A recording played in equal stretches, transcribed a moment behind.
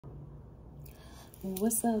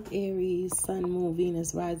What's up, Aries? Sun, Moon,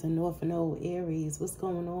 Venus, rising, North Node, Aries. What's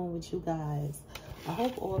going on with you guys? I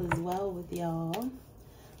hope all is well with y'all.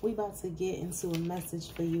 We about to get into a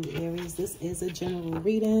message for you, Aries. This is a general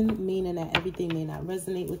reading, meaning that everything may not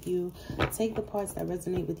resonate with you. Take the parts that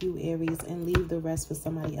resonate with you, Aries, and leave the rest for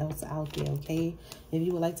somebody else out there, okay? If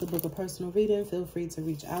you would like to book a personal reading, feel free to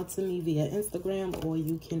reach out to me via Instagram, or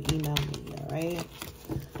you can email me, all right?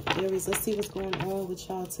 Aries, let's see what's going on with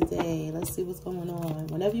y'all today. Let's see what's going on.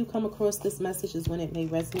 Whenever you come across this message is when it may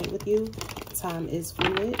resonate with you. Time is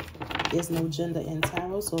fluid. There's no gender in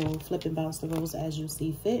tarot, so flip and bounce the roles as you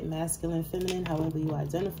see fit. Masculine, feminine, however you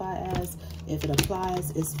identify as. If it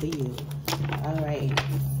applies, it's for you. All right.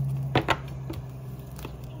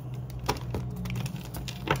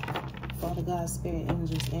 Father God, spirit,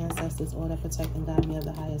 angels, ancestors, all that protect and guide me of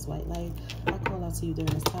the highest white light, I call out to you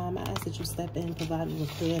during this time. I ask that you step in, provide me with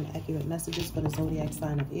clear and accurate messages for the zodiac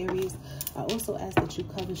sign of Aries. I also ask that you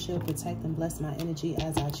cover, shield, protect, and bless my energy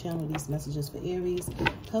as I channel these messages for Aries.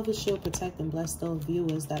 Cover, shield, protect, and bless those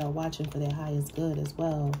viewers that are watching for their highest good as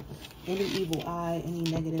well. Any evil eye, any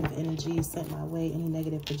negative energy sent my way, any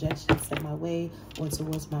negative projection sent my way or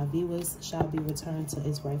towards my viewers shall be returned to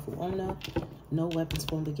its rightful owner. No weapons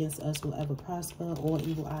formed against us will ever prosper. All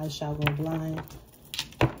evil eyes shall go blind.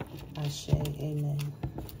 Ashe, amen.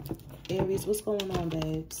 Aries, what's going on,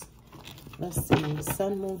 babes? Let's see.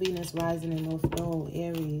 Sun, Moon, Venus, rising in North Node,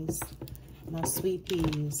 Aries. My sweet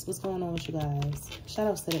peas. What's going on with you guys? Shout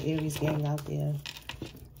outs to the Aries gang out there.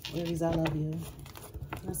 Aries, I love you.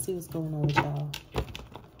 Let's see what's going on with y'all.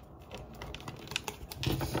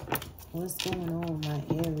 What's going on,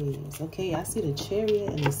 my Aries? Okay, I see the Chariot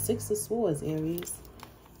and the Six of Swords, Aries.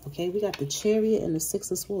 Okay, we got the Chariot and the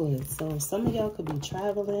Six of Swords. So some of y'all could be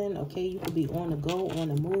traveling. Okay, you could be on the go, on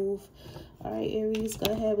the move. All right, Aries,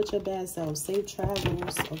 go ahead with your bad self. Safe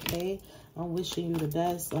travels, okay? I'm wishing you the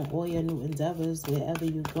best on all your new endeavors. Wherever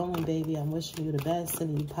you're going, baby, I'm wishing you the best.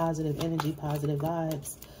 Sending you positive energy, positive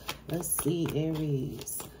vibes. Let's see,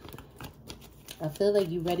 Aries. I feel like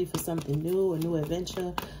you're ready for something new, a new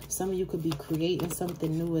adventure. Some of you could be creating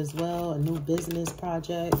something new as well, a new business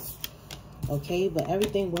project. Okay, but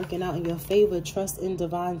everything working out in your favor. Trust in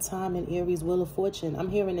divine time and Aries, wheel of fortune. I'm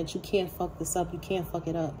hearing that you can't fuck this up. You can't fuck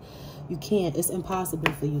it up. You can't. It's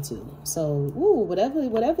impossible for you to. So,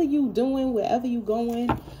 whatever you doing, wherever you going,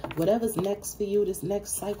 whatever's next for you, this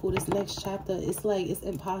next cycle, this next chapter, it's like it's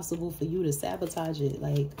impossible for you to sabotage it.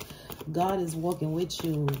 Like, God is walking with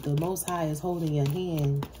you. The Most High is holding your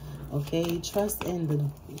hand. Okay, trust in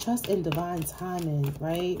divine timing,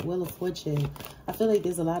 right? Wheel of fortune. I feel like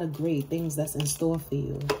there's a lot of great things that's in store for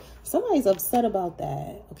you. Somebody's upset about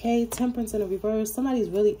that, okay? Temperance in the reverse. Somebody's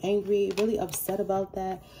really angry, really upset about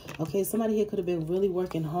that, okay? Somebody here could have been really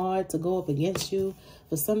working hard to go up against you.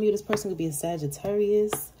 For some of you, this person could be a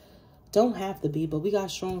Sagittarius. Don't have to be, but we got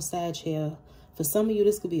strong Sag here. For some of you,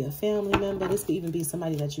 this could be a family member. This could even be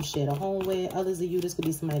somebody that you shared a home with. Others of you, this could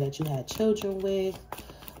be somebody that you had children with.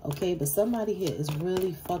 Okay, but somebody here is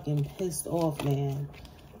really fucking pissed off, man.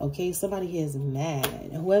 Okay, somebody here is mad.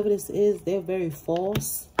 And whoever this is, they're very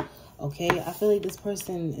false. Okay, I feel like this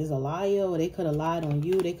person is a liar, or they could have lied on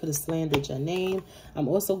you. They could have slandered your name. I'm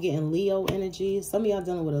also getting Leo energy. Some of y'all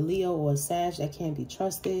dealing with a Leo or a Sag that can't be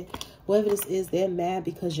trusted. Whoever this is, they're mad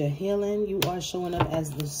because you're healing. You are showing up as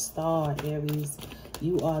the star, Aries.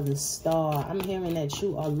 You are the star. I'm hearing that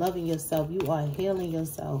you are loving yourself. You are healing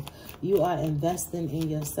yourself. You are investing in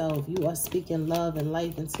yourself. You are speaking love and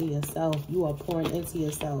life into yourself. You are pouring into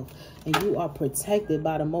yourself. And you are protected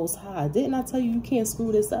by the Most High. Didn't I tell you you can't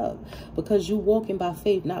screw this up? Because you walking by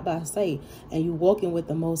faith, not by sight. And you walking with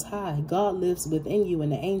the Most High. God lives within you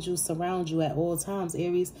and the angels surround you at all times,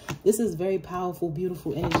 Aries. This is very powerful,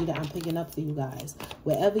 beautiful energy that I'm picking up for you guys.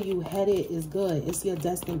 Wherever you headed is good. It's your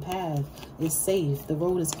destined path. It's safe. The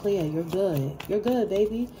road is clear. You're good. You're good,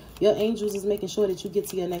 baby. Your angels is making sure that you get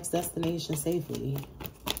to your next destination safely.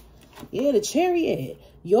 Yeah, the Chariot.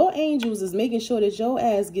 Your angels is making sure that your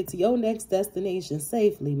ass get to your next destination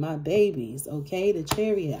safely, my babies, okay? The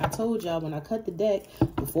Chariot. I told y'all when I cut the deck,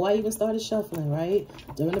 before I even started shuffling, right?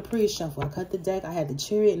 During the pre-shuffle, I cut the deck. I had the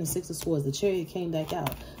Chariot and the Six of Swords. The Chariot came back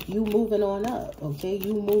out. You moving on up, okay?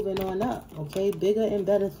 You moving on up, okay? Bigger and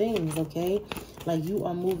better things, okay? Like you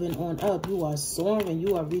are moving on up. You are soaring.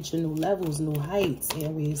 You are reaching new levels, new heights,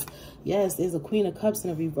 Aries. Yes, there's a Queen of Cups in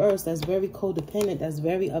the reverse that's very codependent, that's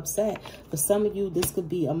very upset. For some of you, this could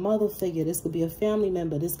be a mother figure. This could be a family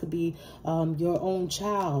member. This could be your own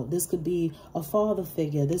child. This could be a father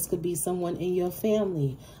figure. This could be someone in your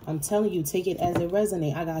family. I'm telling you, take it as it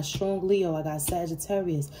resonates. I got strong Leo. I got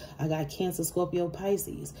Sagittarius. I got Cancer, Scorpio,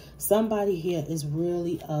 Pisces. Somebody here is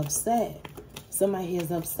really upset. Somebody here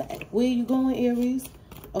is upset. Where you going, Aries?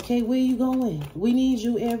 Okay, where you going? We need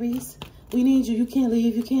you, Aries. We need you. You can't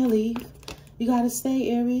leave. You can't leave. You got to stay,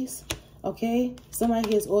 Aries. Okay? Somebody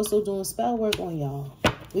here is also doing spell work on y'all.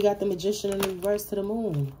 We got the Magician in the reverse to the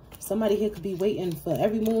moon. Somebody here could be waiting for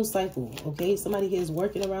every moon cycle, okay? Somebody here is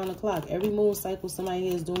working around the clock. Every moon cycle, somebody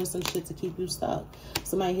here is doing some shit to keep you stuck.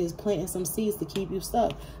 Somebody here is planting some seeds to keep you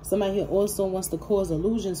stuck. Somebody here also wants to cause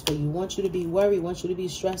illusions for you, wants you to be worried, wants you to be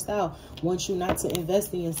stressed out, wants you not to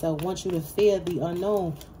invest in yourself, wants you to fear the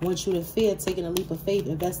unknown, wants you to fear taking a leap of faith,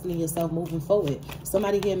 investing in yourself, moving forward.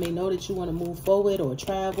 Somebody here may know that you want to move forward or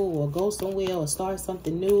travel or go somewhere or start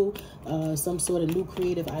something new, some sort of new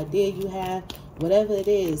creative idea you have. Whatever it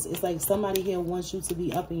is, it's like somebody here wants you to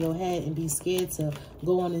be up in your head and be scared to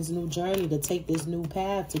go on this new journey, to take this new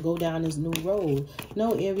path, to go down this new road.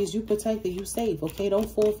 No, Aries, you protected, you safe, okay? Don't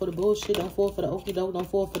fall for the bullshit. Don't fall for the okie doke. Don't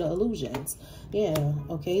fall for the illusions. Yeah,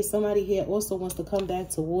 okay? Somebody here also wants to come back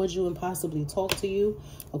towards you and possibly talk to you.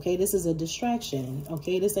 Okay, this is a distraction.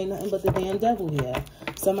 Okay, this ain't nothing but the damn devil here.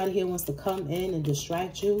 Somebody here wants to come in and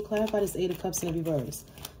distract you. Clarify this Eight of Cups in the reverse.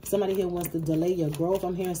 Somebody here wants to delay your growth.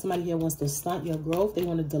 I'm hearing somebody here wants to stunt your growth. They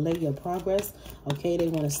want to delay your progress. Okay, they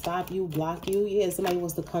want to stop you, block you. Yeah, somebody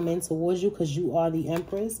wants to come in towards you because you are the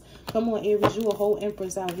Empress. Come on, Aries, you a whole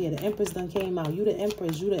Empress out here. The Empress done came out. You the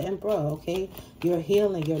Empress, you the Emperor, okay? You're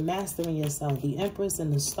healing, you're mastering yourself. The Empress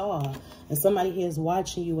and the Star. And somebody here is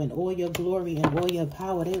watching you in all your glory and all your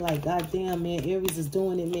power. They like, God damn, man, Aries is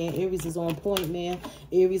doing it, man. Aries is on point, man.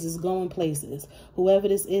 Aries is going places. Whoever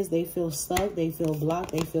this is, they feel stuck. They feel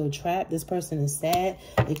blocked. They feel trapped. This person is sad.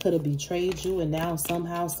 They could have betrayed you, and now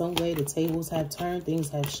somehow, some way, the tables have turned. Things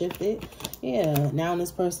have shifted. Yeah, now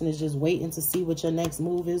this person is just waiting to see what your next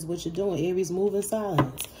move is, what you're doing. Aries, move in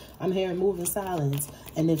silence. I'm hearing move in silence.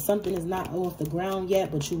 And if something is not off the ground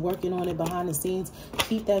yet, but you're working on it behind the scenes,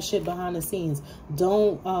 keep that shit behind the scenes.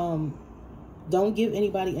 Don't give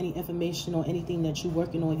anybody any information or anything that you're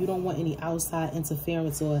working on. You don't want any outside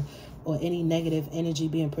interference or any negative energy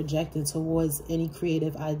being projected towards any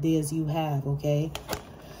creative ideas you have, okay?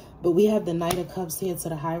 But we have the Knight of Cups here to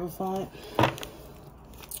the Hierophant.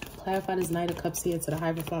 Clarify this Knight of Cups here to the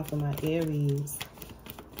Hierophant for my Aries.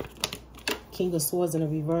 King of Swords in the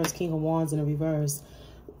reverse. King of Wands in the reverse.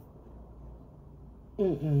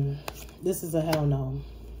 This is a hell no.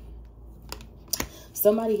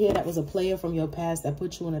 Somebody here that was a player from your past that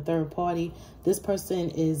put you in a third party. This person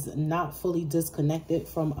is not fully disconnected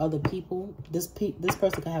from other people. This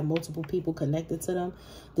person can have multiple people connected to them.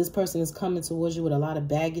 This person is coming towards you with a lot of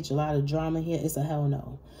baggage, a lot of drama here. It's a hell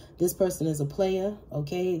no. This person is a player,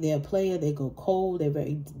 okay? They're a player. They go cold.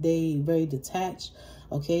 They very detached.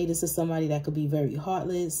 Okay, this is somebody that could be very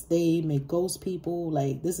heartless. They may ghost people.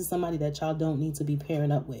 Like, this is somebody that y'all don't need to be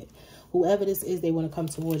pairing up with. Whoever this is, they want to come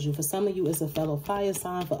towards you. For some of you, it's a fellow fire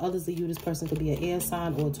sign. For others of you, this person could be an air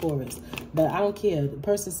sign or a Taurus. But I don't care. The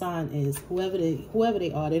person's sign is whoever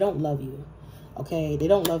they are, they don't love you. Okay, they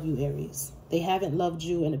don't love you, Aries. They haven't loved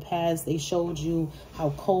you in the past. They showed you how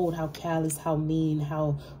cold, how callous, how mean,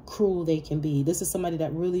 how cruel they can be. This is somebody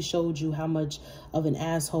that really showed you how much of an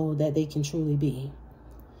asshole that they can truly be.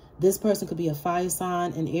 This person could be a fire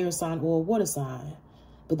sign, an air sign, or a water sign.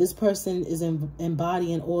 But this person is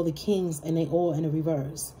embodying all the kings, and they all in the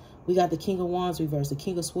reverse. We got the King of Wands reverse, the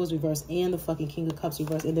King of Swords reverse, and the fucking King of Cups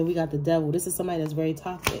reverse. And then we got the Devil. This is somebody that's very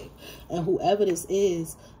toxic. And whoever this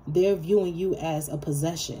is, they're viewing you as a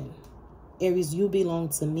possession. Aries, you belong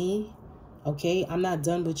to me. Okay, I'm not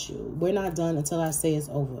done with you. We're not done until I say it's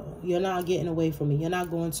over. You're not getting away from me. You're not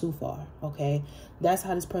going too far. Okay, that's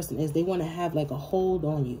how this person is. They want to have like a hold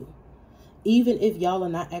on you. Even if y'all are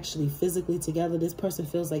not actually physically together, this person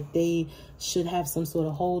feels like they should have some sort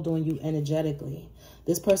of hold on you energetically.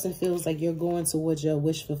 This person feels like you're going towards your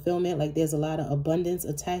wish fulfillment. Like there's a lot of abundance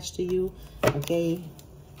attached to you. Okay,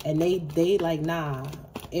 and they like, nah,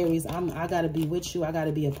 Aries, I gotta be with you. I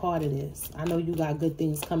gotta be a part of this. I know you got good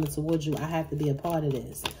things coming towards you. I have to be a part of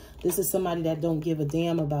this. This is somebody that don't give a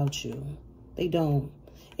damn about you. They don't.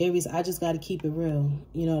 Aries, I just got to keep it real.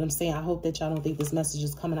 You know what I'm saying? I hope that y'all don't think this message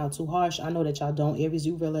is coming out too harsh. I know that y'all don't. Aries,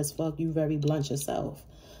 you real as fuck. You very blunt yourself.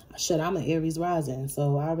 Shit, I'm an Aries rising,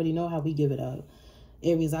 so I already know how we give it up.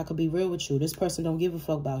 Aries, I could be real with you. This person don't give a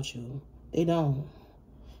fuck about you. They don't.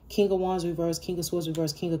 King of Wands reverse, King of Swords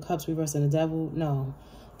reverse, King of Cups reverse, and the Devil. No.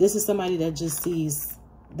 This is somebody that just sees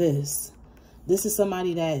this. This is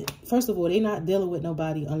somebody that, first of all, they not dealing with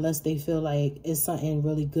nobody unless they feel like it's something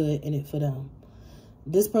really good in it for them.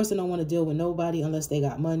 This person don't want to deal with nobody unless they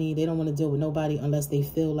got money. They don't want to deal with nobody unless they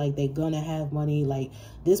feel like they're going to have money. Like,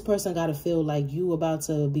 this person got to feel like you about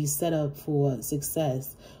to be set up for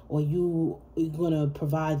success or you're going to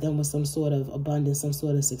provide them with some sort of abundance, some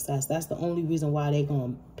sort of success. That's the only reason why they're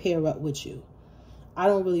going to pair up with you. I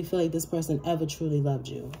don't really feel like this person ever truly loved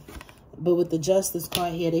you. But with the justice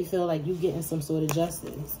card here, they feel like you getting some sort of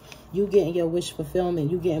justice. You getting your wish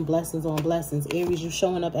fulfillment. You getting blessings on blessings. Aries, you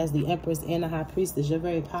showing up as the Empress and the High Priestess. You're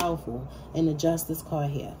very powerful in the justice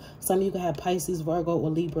card here. Some of you can have Pisces, Virgo, or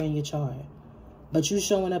Libra in your chart. But you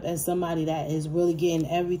showing up as somebody that is really getting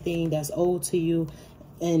everything that's owed to you.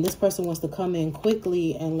 And this person wants to come in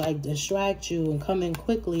quickly and like distract you and come in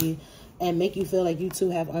quickly and make you feel like you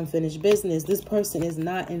two have unfinished business. This person is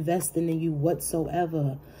not investing in you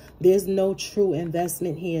whatsoever. There's no true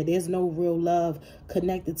investment here. There's no real love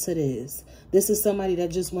connected to this. This is somebody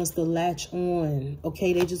that just wants to latch on,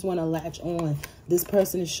 okay? They just want to latch on. This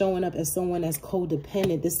person is showing up as someone that's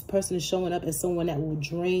codependent. This person is showing up as someone that will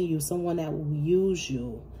drain you, someone that will use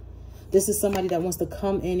you. This is somebody that wants to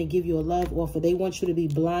come in and give you a love offer. They want you to be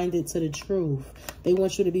blinded to the truth. They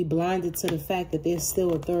want you to be blinded to the fact that there's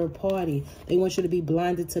still a third party. They want you to be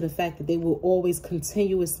blinded to the fact that they will always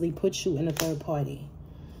continuously put you in a third party.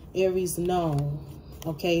 Aries, no.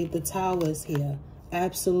 Okay, the Tower is here.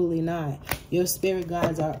 Absolutely not. Your spirit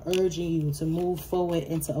guides are urging you to move forward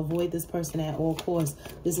and to avoid this person at all costs.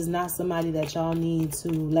 This is not somebody that y'all need to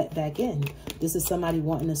let back in. This is somebody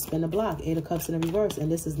wanting to spin a block. 8 of Cups in the reverse.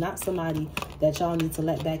 And this is not somebody that y'all need to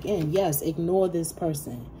let back in. Yes, ignore this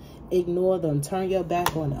person. Ignore them. Turn your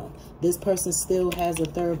back on them. This person still has a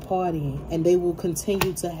third party. And they will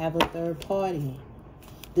continue to have a third party.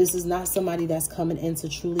 This is not somebody that's coming in to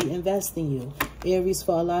truly invest in you. Aries,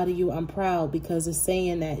 for a lot of you, I'm proud because it's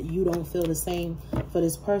saying that you don't feel the same for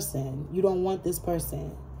this person. You don't want this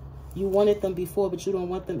person. You wanted them before, but you don't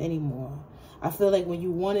want them anymore. I feel like when you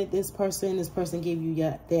wanted this person gave you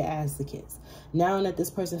their ass to kiss. Now that this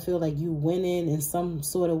person feel like you winning in some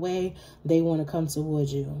sort of way, they want to come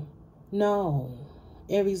towards you. No.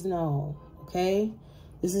 Aries, no. Okay?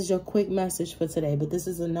 This is your quick message for today, but this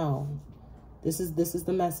is a no. This is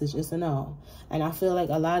the message. It's a no. And I feel like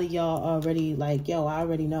a lot of y'all already like, yo, I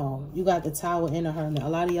already know. You got the Tower and the Hermit. A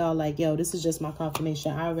lot of y'all like, yo, this is just my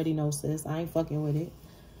confirmation. I already know, sis. I ain't fucking with it.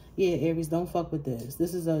 Yeah, Aries, don't fuck with this.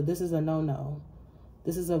 This is a no-no.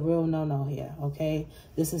 This is a real no-no here, okay?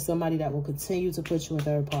 This is somebody that will continue to put you in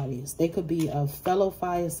third parties. They could be a fellow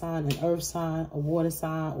fire sign, an earth sign, a water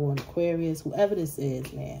sign, or an Aquarius. Whoever this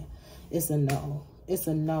is, man, it's a no. It's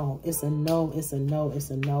a no. It's a no. It's a no.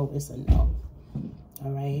 It's a no. It's a no.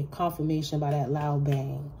 All right, confirmation by that loud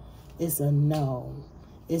bang. It's a no.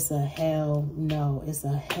 It's a hell no. It's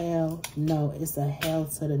a hell no. It's a hell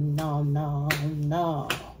to the no, no, no.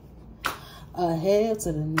 A hell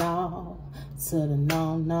to the no,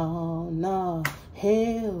 no, no.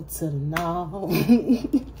 Hell to the no.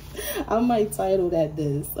 I might title that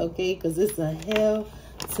this, okay? Because it's a hell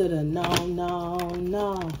to the no, no,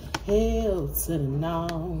 no. Hell to the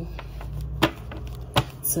no.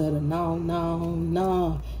 To the no, no,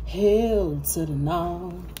 no. Hell to the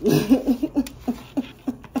no.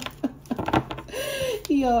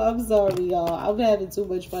 Yo, I'm sorry, y'all. I'm having too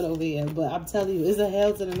much fun over here. But I'm telling you, it's a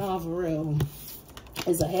hell to the no for real.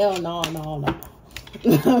 It's a hell no, no, no.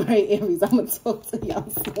 All right, Aries, I'm going to talk to y'all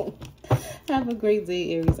soon. Have a great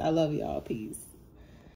day, Aries. I love y'all. Peace.